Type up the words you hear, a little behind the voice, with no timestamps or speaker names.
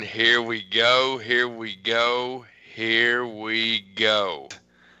Here we go. Here we go. Here we go.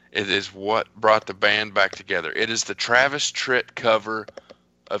 It is what brought the band back together. It is the Travis Tritt cover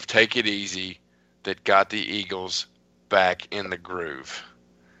of Take It Easy that got the Eagles back in the groove.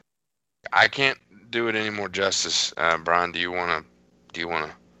 I can't do it any more justice. Brian, do you want to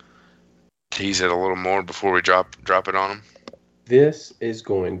tease it a little more before we drop it on them? This is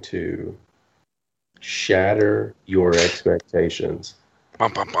going to shatter your expectations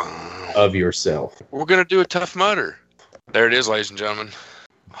Bum, bum, bum. of yourself. We're going to do a Tough Mudder. There it is, ladies and gentlemen.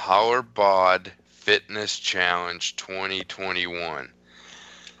 HollerBod Fitness Challenge 2021.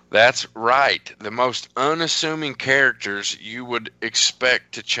 That's right. The most unassuming characters you would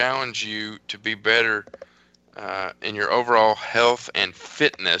expect to challenge you to be better in your overall health and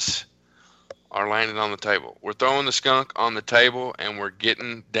fitness are landed on the table. We're throwing the skunk on the table, and we're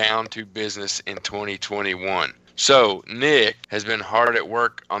getting down to business in 2021. So Nick has been hard at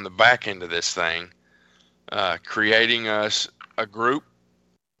work on the back end of this thing, creating us a group.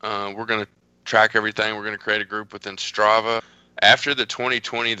 We're going to track everything. We're going to create a group within Strava. After the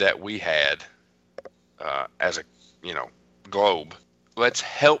 2020 that we had as a globe, let's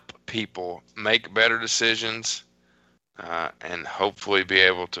help people make better decisions and hopefully be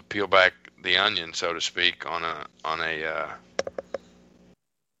able to peel back the onion, so to speak, on a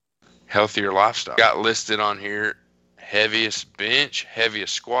healthier lifestyle. Got listed on here: heaviest bench,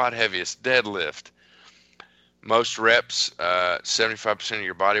 heaviest squat, heaviest deadlift. Most reps, 75% of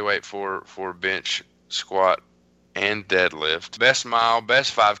your body weight for bench, squat, and deadlift. Best mile,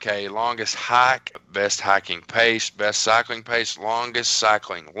 best 5K, longest hike, best hiking pace, best cycling pace, longest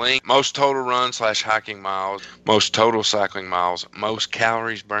cycling length, most total run / hiking miles, most total cycling miles, most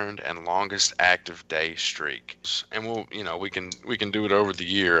calories burned, and longest active day streak. And we can do it over the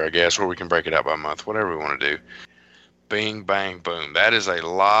year, I guess, or we can break it out by month, whatever we want to do. Bing, bang, boom. That is a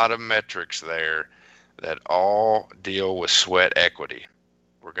lot of metrics there that all deal with sweat equity.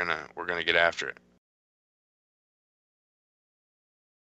 We're gonna get after it.